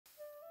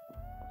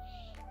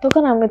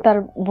তখন আমি তার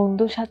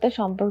বন্ধুর সাথে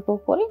সম্পর্ক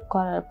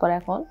করার পর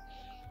এখন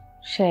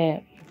সে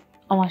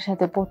আমার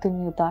সাথে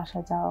প্রতিনিয়ত আসা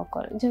যাওয়া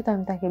করে। যেহেতু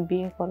আমি তাকে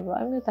বিয়ে করব,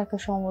 আমি তাকে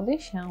সময় দিই,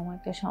 সে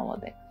আমাকে সময়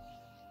দেয়।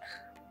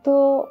 তো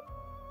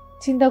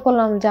চিন্তা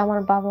করলাম যে আমার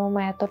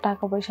বাবা-মা এত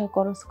টাকা পয়সা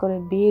খরচ করে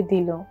বিয়ে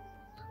দিল,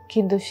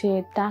 কিন্তু সে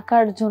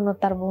টাকার জন্য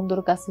তার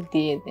বন্ধুর কাছে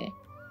দিয়ে দেয়।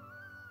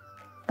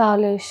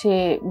 তাহলে সে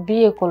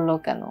বিয়ে করলো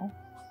কেন?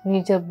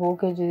 নিজের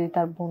বউকে যদি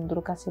তার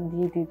বন্ধুর কাছে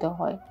দিয়ে দিতে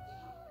হয়।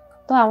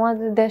 তো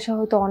আমাদের দেশে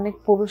হয়তো অনেক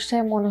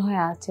পুরুষরাই মনে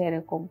হয় আছে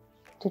এরকম,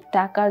 যে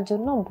টাকার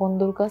জন্য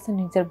বন্ধুর কাছে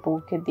নিজের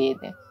বউকে দিয়ে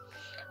দেয়।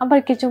 আবার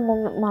কিছু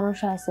মানুষ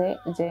আছে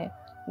যে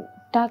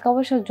টাকা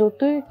পয়সা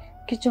যতই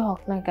কিছু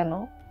হোক না কেন,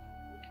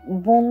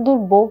 বন্ধুর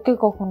বউকে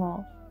কখনো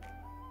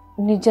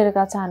নিজের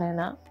কাছে আনে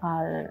না,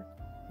 আর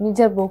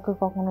নিজের বউকে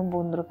কখনো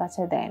বন্ধুর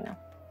কাছে দেয় না।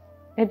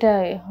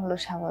 এটাই হলো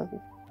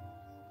স্বাভাবিক।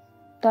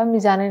 তো আমি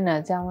জানি না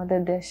যে আমাদের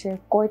দেশে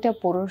কয়টা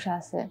পুরুষ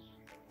আছে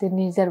যে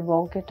নিজের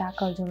বউকে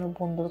টাকার জন্য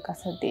বন্ধুর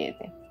কাছে দিয়ে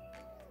দেয়,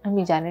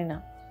 আমি জানি না।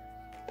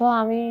 তো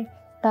আমি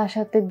তার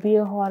সাথে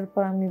বিয়ে হওয়ার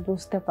পর আমি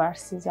বুঝতে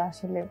পারছি যে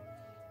আসলে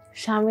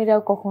স্বামীরা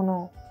কখনো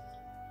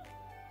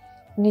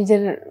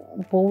নিজের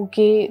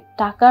বউকে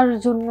টাকার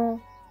জন্য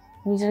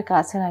নিজের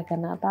কাছে রাখে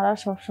না। তারা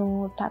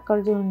সবসময় টাকার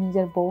জন্য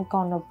নিজের বউকে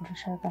অন্য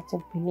পুরুষের কাছে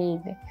বিলিয়ে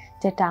দেয়,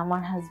 যেটা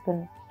আমার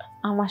হাজবেন্ড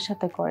আমার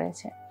সাথে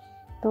করেছে।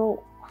 তো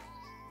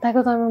তাকে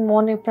তো আমি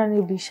মনে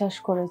প্রাণে বিশ্বাস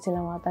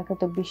করেছিলাম, আর তাকে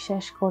তো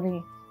বিশ্বাস করে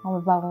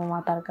আমার বাবা মা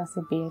তার কাছে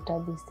বিয়েটা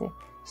দিছে।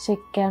 সে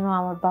কেন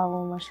আমার বাবা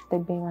মার সাথে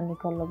বেইমানি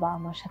করলো বা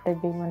আমার সাথে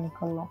বেইমানি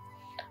করলো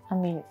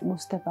আমি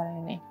বুঝতে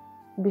পারিনি।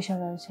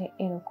 বিষয়টা হচ্ছে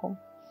এরকম।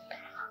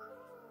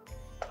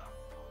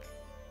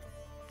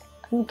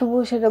 আমি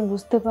তবুও সেটা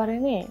বুঝতে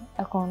পারিনি।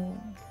 এখন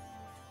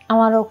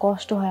আমারও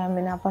কষ্ট হয়,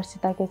 আমি না পারছি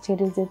তাকে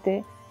ছেড়ে যেতে,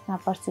 না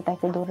পারছি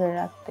তাকে ধরে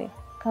রাখতে।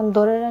 কারণ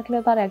ধরে রাখলে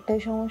তার একটাই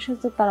সমস্যা,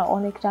 যে তার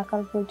অনেক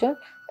টাকার প্রয়োজন,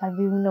 তার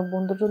বিভিন্ন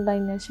বন্ধু-টন্ধু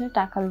এসে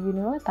টাকার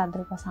বিনিময়ে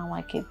তাদের কাছে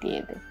আমাকে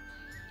দিয়ে দেয়।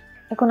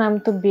 এখন আমি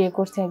তো বিয়ে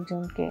করছি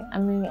একজনকে,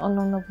 আমি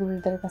অন্যান্য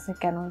পুরুষদের কাছে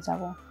কেন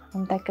যাব?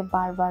 আমি তাকে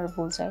বারবার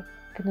বোঝাই,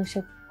 কিন্তু সে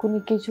কোনো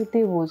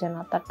কিছুতেই বোঝে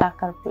না, তার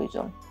টাকার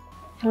প্রয়োজন।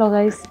 হ্যালো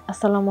গাইস,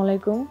 আসসালামু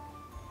আলাইকুম।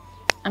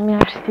 আমি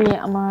আসছি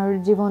আমার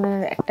জীবনের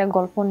একটা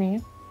গল্প নিয়ে।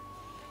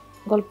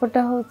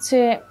 গল্পটা হচ্ছে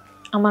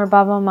আমার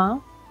বাবা মা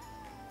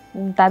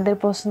তাদের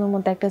পছন্দ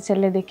মতো একটা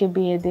ছেলে দেখে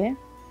বিয়ে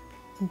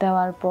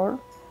দেওয়ার পর,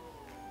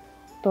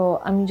 তো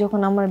আমি যখন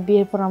আমার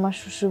বিয়ের পর আমার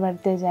শ্বশুর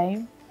বাড়িতে যাই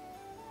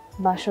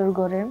বাসর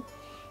ঘরে,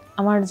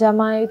 আমার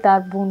জামাই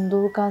তার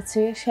বন্ধুর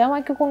কাছে, সে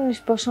আমাকে কোনো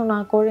নিষ্পর্শ না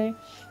করে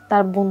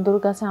তার বন্ধুর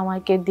কাছে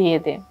আমাকে দিয়ে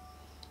দেয়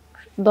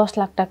 10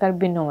 লাখ টাকার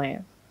বিনিময়ে।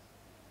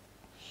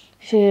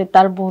 সে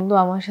তার বন্ধু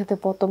আমার সাথে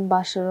প্রথম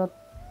বাসর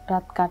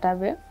রাত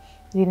কাটাবে,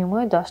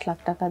 বিনিময়ে 10 লাখ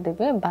টাকা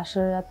দেবে,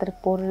 বাসর রাতের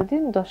পরের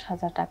দিন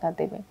 10,000 টাকা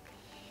দেবে।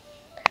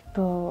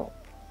 তো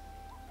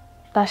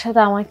তার সাথে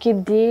আমাকে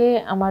দিয়ে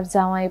আমার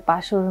জামাই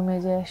পাশের রুমে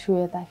যেয়ে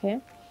শুয়ে থাকে,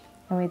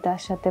 আমি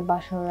তার সাথে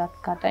বাসর রাত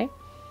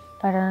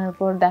কাটানোর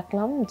পর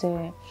দেখলাম যে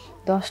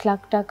 10 লাখ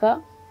টাকা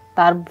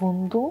তার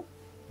বন্ধু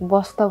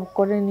বস্তা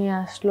করে নিয়ে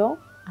আসলো।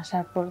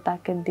 আসার পর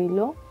তাকে দিল।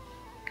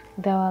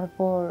 দেওয়ার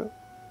পর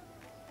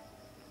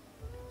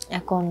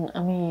এখন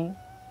আমি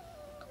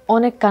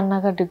অনেক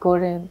কান্নাকাটি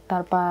করে,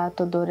 তার পা এত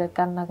ধরে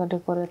কান্নাকাটি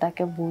করে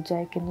তাকে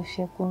বুঝাই, কিন্তু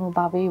সে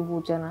কোনোভাবেই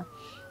বুঝে না।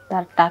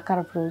 তার টাকার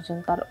প্রয়োজন,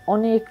 তার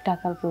অনেক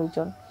টাকার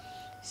প্রয়োজন।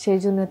 সেই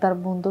জন্য তার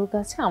বন্ধুর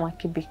কাছে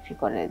আমাকে বিক্রি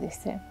করে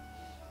দিছে।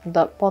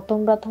 প্রথম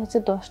রাত হচ্ছে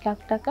 10 লাখ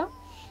টাকা,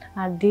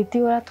 আর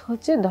দ্বিতীয় রাত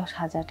হচ্ছে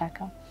 10,000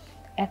 টাকা।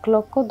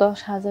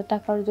 1,10,000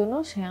 টাকার জন্য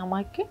সে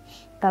আমাকে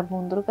তার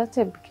বন্ধুর কাছে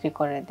বিক্রি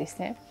করে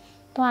দিছে।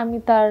 তো আমি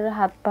তার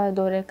হাত পায়ে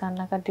ধরে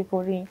কান্নাকাটি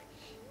করি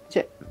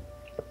যে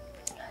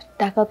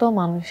টাকা তো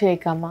মানুষই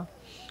কামা,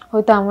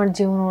 হয়তো আমার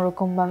জীবন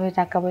ওরকমভাবে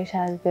টাকা পয়সা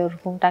আসবে,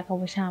 ওরকম টাকা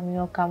পয়সা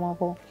আমিও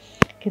কামাবো,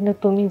 কিন্তু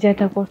তুমি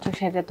যেটা করছো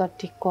সেটা তো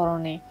ঠিক করো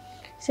নি।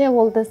 সে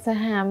বলতেছে,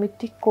 হ্যাঁ আমি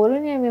ঠিক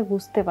করিনি, আমি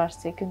বুঝতে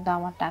পারছি, কিন্তু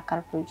আমার টাকার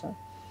প্রয়োজন,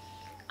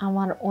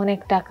 আমার অনেক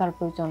টাকার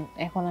প্রয়োজন,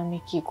 এখন আমি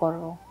কি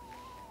করব?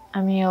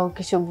 আমিও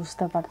কিছু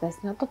বুঝতে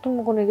পারতেছি না। তো তুমি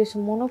কোনো কিছু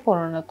মনে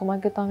করো না,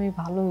 তোমাকে তো আমি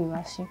ভালোই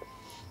বাসি।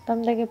 তো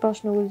আমি তাকে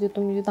প্রশ্ন করি যে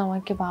তুমি যদি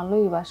আমাকে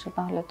ভালোই বাসো,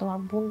 তাহলে তোমার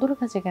বন্ধুর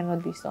কাছে কেন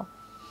দিছো?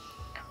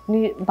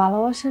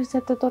 ভালোবাসার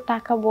সাথে তো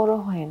টাকা বড়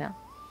হয় না,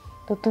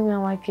 তো তুমি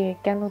আমাকে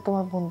কেন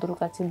তোমার বন্ধুর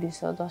কাছে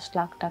দিছো 10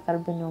 লাখ টাকার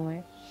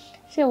বিনিময়ে?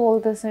 সে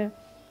বলতেছে,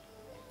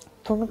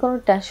 তুমি কোনো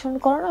টেনশন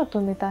করো না,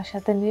 তুমি তার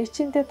সাথে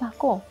নিশ্চিন্তে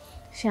থাকো,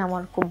 সে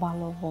আমার খুব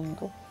ভালো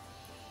বন্ধু।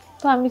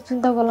 তো আমি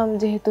চিন্তা করলাম,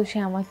 যেহেতু সে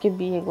আমাকে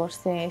বিয়ে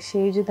করছে, সে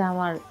যদি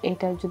আমার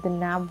এটা যদি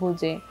না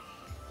বুঝে,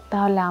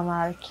 তাহলে আমার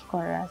আর কি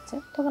করার আছে।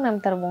 তখন আমি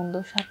তার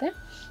বন্ধুর সাথে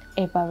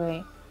এভাবে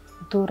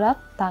দুরাত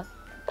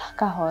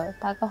থাকা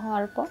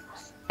হওয়ার পর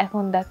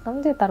এখন দেখতাম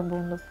যে তার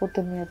বন্ধু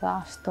প্রতিনিয়ত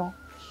আসতো।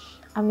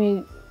 আমি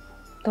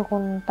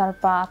তখন তার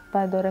হাত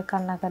পায়ে ধরে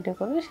কান্নাকাটি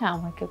করে, সে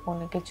আমাকে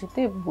কোনো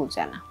কিছুতেই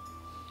বুঝে না।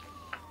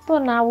 তো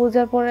না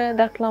বোঝার পরে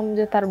দেখলাম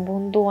যে তার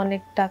বন্ধু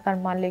অনেক টাকার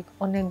মালিক,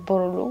 অনেক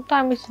বড় লোক। তো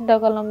আমি চিন্তা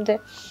করলাম যে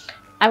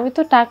আমি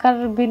তো টাকার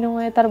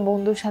বিনিময়ে তার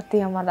বন্ধুর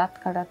সাথেই আমার রাত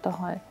কাটাতে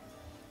হয়,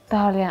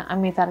 তাহলে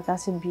আমি তার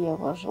কাছে বিয়ে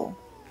বসবো।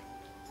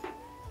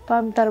 তো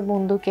আমি তার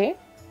বন্ধুকে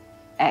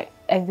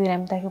একদিন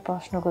আমি তাকে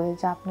প্রশ্ন করি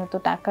যে আপনি তো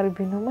টাকার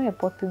বিনিময়ে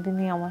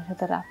প্রতিদিনই আমার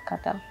সাথে রাত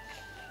কাটান,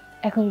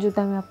 এখন যদি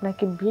আমি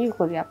আপনাকে বিয়ে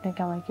করি আপনি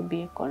কি আমাকে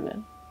বিয়ে করবেন?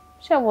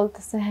 সে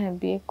বলতেছে হ্যাঁ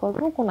বিয়ে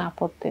করবো, কোনো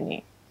আপত্তি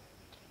নেই।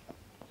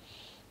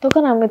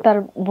 তখন আমি তার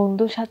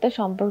বন্ধুর সাথে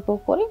সম্পর্ক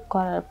করি,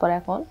 করার পর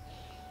এখন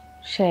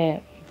সে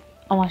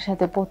আমার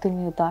সাথে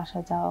প্রতিনিয়ত আসা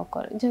যাওয়া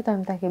করে, যেহেতু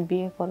আমি তাকে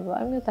বিয়ে করবো,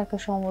 আমিও তাকে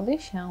সময় দিই,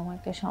 সে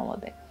আমাকে সময়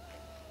দেয়।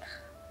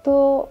 তো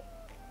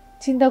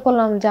চিন্তা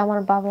করলাম যে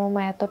আমার বাবা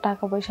মা এত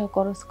টাকা পয়সা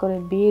খরচ করে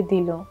বিয়ে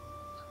দিল,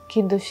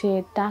 কিন্তু সে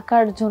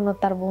টাকার জন্য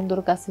তার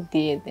বন্ধুর কাছে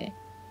দিয়ে দেয়,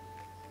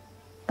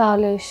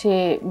 তাহলে সে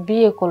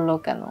বিয়ে করলো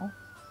কেন?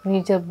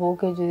 নিজের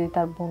বউকে যদি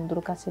তার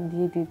বন্ধুর কাছে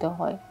দিয়ে দিতে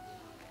হয়।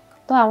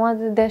 তো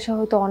আমাদের দেশে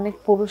হয়তো অনেক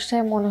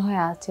পুরুষরাই মনে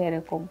হয় আছে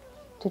এরকম,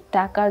 যে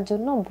টাকার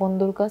জন্য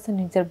বন্ধুর কাছে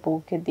নিজের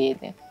বউকে দিয়ে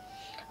দেয়।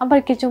 আবার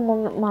কিছু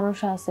মানুষ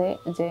আছে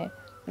যে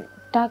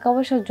টাকা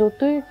পয়সা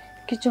যতই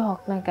কিছু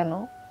হোক না কেন,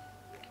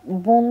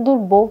 বন্ধুর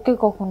বউকে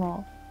কখনো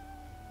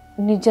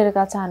নিজের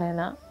কাছে আনে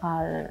না,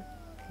 আর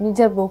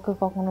নিজের বউকে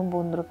কখনো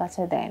বন্ধুর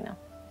কাছে দেয় না।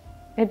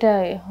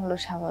 এটাই হলো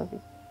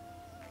স্বাভাবিক।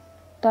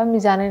 তো আমি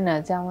জানি না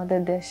যে আমাদের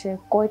দেশে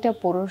কয়টা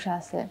পুরুষ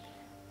আছে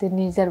যে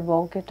নিজের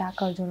বউকে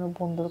টাকার জন্য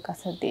বন্ধুর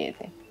কাছে দিয়ে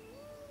দেয়,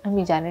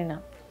 আমি জানি না।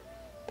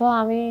 তো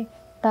আমি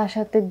তার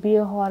সাথে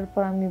বিয়ে হওয়ার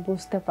পর আমি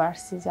বুঝতে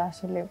পারছি যে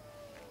আসলে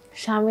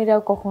স্বামীরা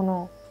কখনো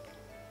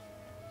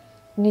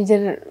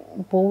নিজের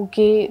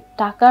বউকে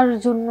টাকার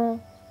জন্য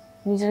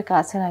নিজের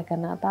কাছে রাখে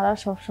না, তারা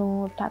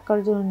সবসময় টাকার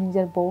জন্য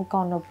নিজের বউকে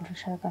অন্য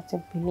পুরুষের কাছে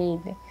বিলিয়ে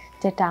দেয়,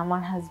 যেটা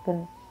আমার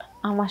হাজবেন্ড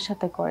আমার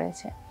সাথে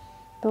করেছে।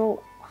 তো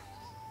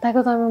তাকে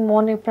তো আমি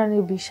মনে প্রাণে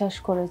বিশ্বাস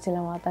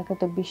করেছিলাম, আর তাকে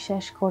তো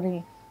বিশ্বাস করে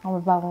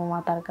আমার বাবা মা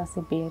তার কাছে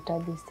বিয়েটা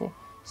দিছে।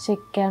 সে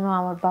কেন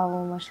আমার বাবা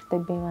মার সাথে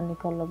বেইমানি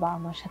করলো বা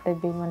আমার সাথে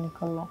বেইমানি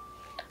করলো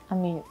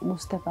আমি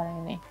বুঝতে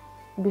পারিনি।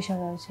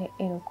 বিষয়টা হচ্ছে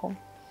এরকম।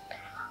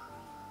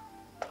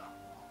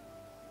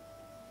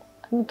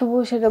 আমি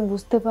তবুও সেটা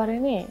বুঝতে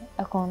পারিনি।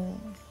 এখন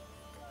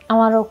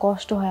আমারও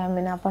কষ্ট হয়,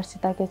 আমি না পারছি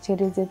তাকে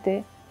ছেড়ে যেতে,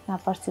 না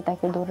পারছি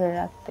তাকে ধরে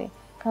রাখতে।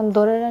 কারণ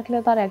ধরে রাখলে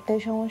তার একটাই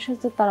সমস্যা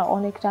যে তার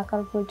অনেক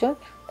টাকার প্রয়োজন,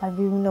 তার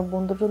বিভিন্ন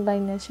বন্ধু-টন্ধু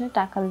এসে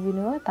টাকার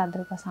বিনিময়ে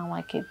তাদের কাছে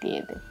আমাকে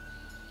দিয়ে দেয়।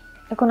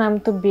 এখন আমি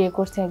তো বিয়ে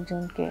করছি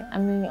একজনকে,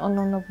 আমি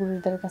অন্যান্য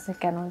পুরুষদের কাছে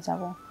কেন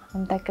যাব?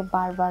 আমি তাকে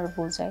বারবার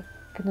বোঝাই,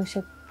 কিন্তু সে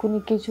কোনো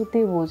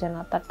কিছুতেই বোঝে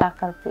না। তার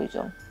টাকার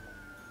প্রয়োজন,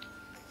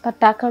 তার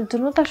টাকার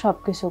জন্য তার সব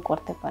কিছু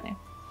করতে পারে।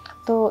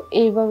 তো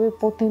এইভাবে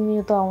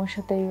প্রতিনিয়ত আমার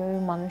সাথে এইভাবে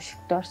মানসিক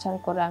টর্চার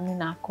করে, আমি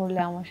না করলে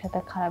আমার সাথে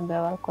খারাপ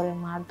ব্যবহার করে,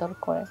 মারধর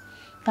করে।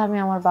 তা আমি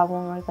আমার বাবা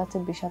মার কাছে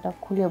বিষয়টা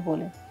খুলে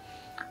বলি।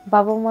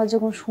 বাবা মা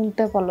যখন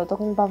শুনতে পারলো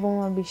তখন বাবা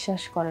মা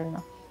বিশ্বাস করে না।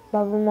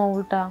 বাবা মা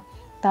উল্টা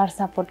তার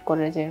সাপোর্ট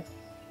করে যে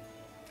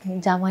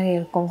জামাই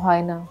এরকম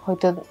হয় না,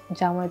 হয়তো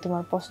জামাই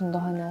তোমার পছন্দ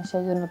হয় না,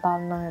 সেই জন্য তার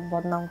নামে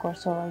বদনাম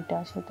করছো, এটা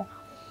সেটা।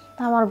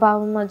 তা আমার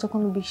বাবা মা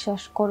যখন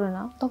বিশ্বাস করে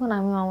না, তখন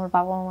আমি আমার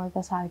বাবা মার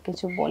কাছে আর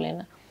কিছু বলি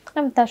না।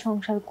 আমি তার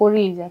সংসার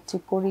করেই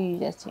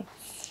যাচ্ছি।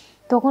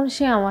 তখন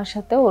সে আমার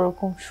সাথে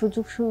ওরকম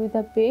সুযোগ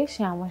সুবিধা পেয়ে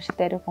সে আমার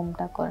সাথে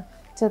এরকমটা করে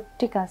যে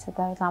ঠিক আছে,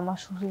 তাহলে আমার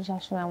শ্বশুর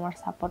শাশুড়ি আমার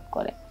সাপোর্ট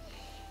করে।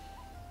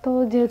 তো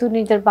যেহেতু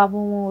নিজের বাবা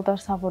মাও তার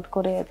সাপোর্ট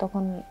করে,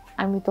 তখন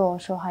আমি তো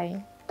অসহায়।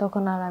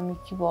 তখন আর আমি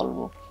কি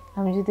বলবো?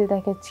 আমি যদি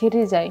তাকে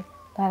ছেড়ে যাই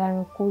তাহলে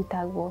আমি কই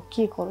থাকবো,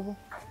 কি করব?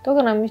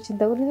 তখন আমি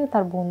চিন্তা করি যে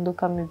তার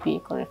বন্ধুকে আমি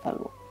বিয়ে করে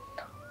ফেলবো।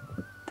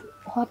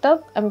 হঠাৎ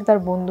আমি তার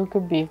বন্ধুকে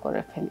বিয়ে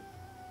করে ফেলি।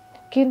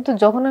 কিন্তু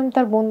যখন আমি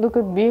তার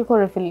বন্ধুকে বিয়ে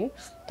করে ফেলি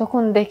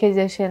তখন দেখে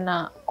যে সে না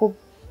খুব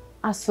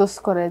আফসোস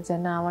করে যে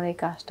না আমার এই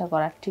কাজটা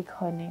করা ঠিক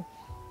হয়নি,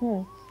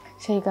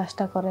 সেই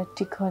কাজটা করা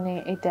ঠিক হয়নি,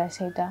 এটা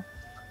সেটা।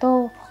 তো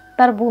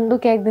তার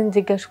বন্ধুকে একদিন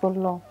জিজ্ঞেস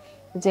করলো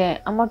যে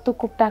আমার তো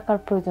খুব টাকার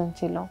প্রয়োজন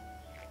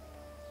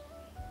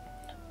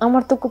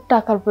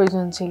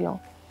ছিল,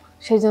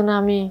 সেই জন্য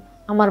আমি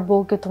আমার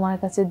বউকে তোমার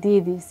কাছে দিয়ে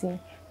দিয়েছি।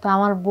 তো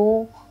আমার বউ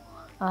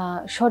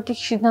সঠিক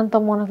সিদ্ধান্ত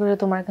মনে করে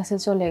তোমার কাছে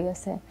চলে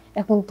গেছে,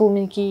 এখন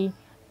তুমি কি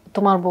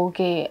তোমার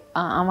বউকে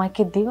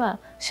আমাকে দিবা?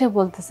 সে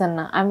বলতেছে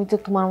না, আমি তো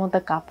তোমার মতো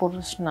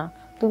কাপুরুষ না,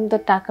 তুমি তো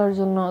টাকার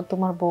জন্য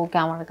তোমার বউকে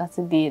আমার কাছে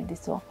দিয়ে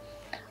দিছো,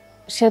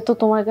 সে তো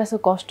তোমার কাছে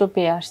কষ্ট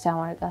পেয়ে আসছে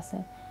আমার কাছে,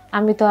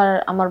 আমি তো আর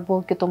আমার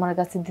বউকে তোমার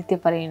কাছে দিতে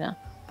পারি না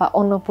বা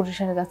অন্য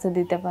পুরুষের কাছে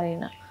দিতে পারি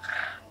না।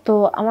 তো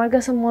আমার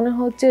কাছে মনে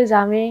হচ্ছে যে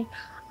আমি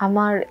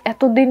আমার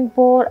এতদিন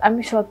পর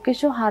আমি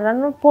সবকিছু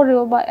হারানোর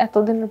পরেও বা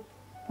এতদিন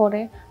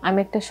পরে আমি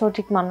একটা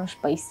সঠিক মানুষ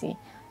পাইছি,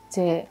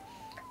 যে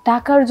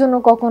টাকার জন্য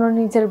কখনো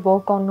নিজের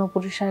বউকে অন্য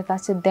পুরুষের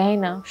কাছে দেয়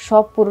না।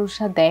 সব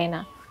পুরুষরা দেয়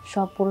না,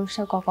 সব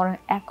পুরুষরা কখনো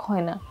এক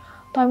হয় না।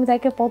 তো আমি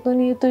তাকে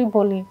প্রতিনিয়তই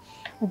বলি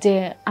যে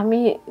আমি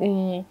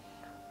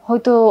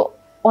হয়তো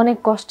অনেক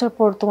কষ্টের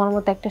পর তোমার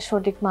মতো একটা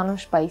সঠিক মানুষ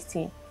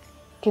পাইছি,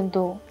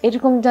 কিন্তু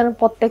এরকম যেন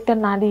প্রত্যেকটা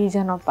নারী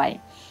যেন পায়।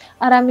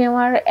 আর আমি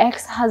আমার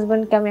এক্স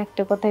হাজব্যান্ডকে আমি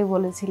একটা কথাই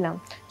বলেছিলাম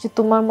যে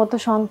তোমার মতো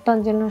সন্তান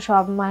যেন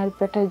সব মায়ের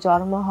পেটে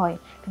জন্ম হয়,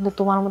 কিন্তু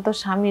তোমার মতো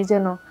স্বামী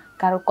যেন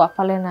কারো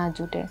কপালে না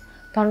জুটে।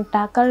 কারণ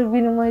টাকার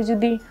বিনিময়ে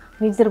যদি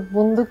নিজের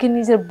বন্ধুকে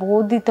নিজের বউ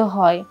দিতে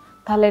হয়,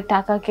 তাহলে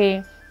টাকাকে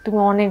তুমি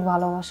অনেক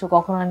ভালোবাসো,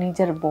 কখনো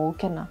নিজের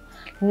বউকে না।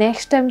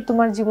 নেক্সট টাইম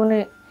তোমার জীবনে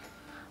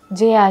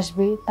যে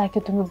আসবে তাকে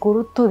তুমি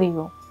গুরুত্ব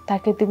দিও,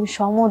 তাকে তুমি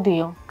সময়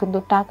দিও, কিন্তু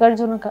টাকার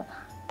জন্য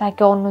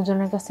তাকে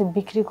অন্যজনের কাছে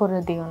বিক্রি করে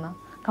দিও না।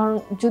 কারণ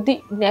যদি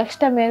নেক্সট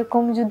টাইম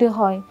এরকম যদি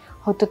হয়,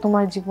 হয়তো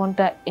তোমার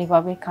জীবনটা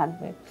এভাবেই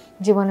কাটবে,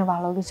 জীবনে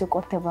ভালো কিছু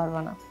করতে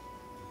পারবে না।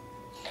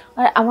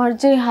 আর আমার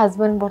যে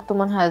হাজব্যান্ড,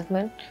 বর্তমান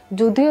হাজব্যান্ড,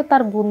 যদিও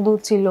তার বন্ধু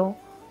ছিল,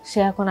 সে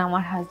এখন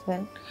আমার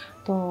হাজব্যান্ড।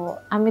 তো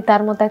আমি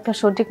তার মতো একটা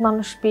সঠিক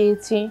মানুষ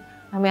পেয়েছি।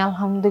 আমি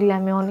আলহামদুলিল্লাহ,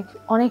 আমি অনেক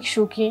অনেক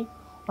সুখী,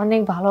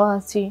 অনেক ভালো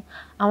আছি।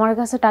 আমার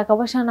কাছে টাকা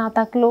পয়সা না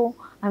থাকলেও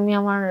আমি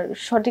আমার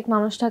সঠিক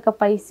মানুষটাকে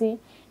পাইছি।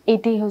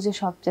 এটাই হচ্ছে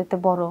সবচেয়ে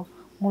বড়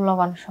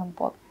মূল্যবান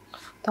সম্পদ।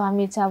 তো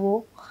আমি চাবো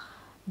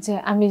যে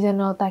আমি যেন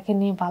তাকে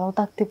নিয়ে ভালো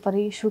থাকতে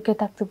পারি, সুখে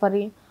থাকতে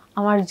পারি,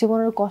 আমার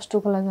জীবনের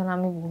কষ্টগুলো যেন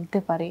আমি ভুলতে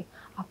পারি।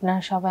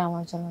 আপনারা সবাই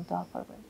আমার জন্য দোয়া করবেন।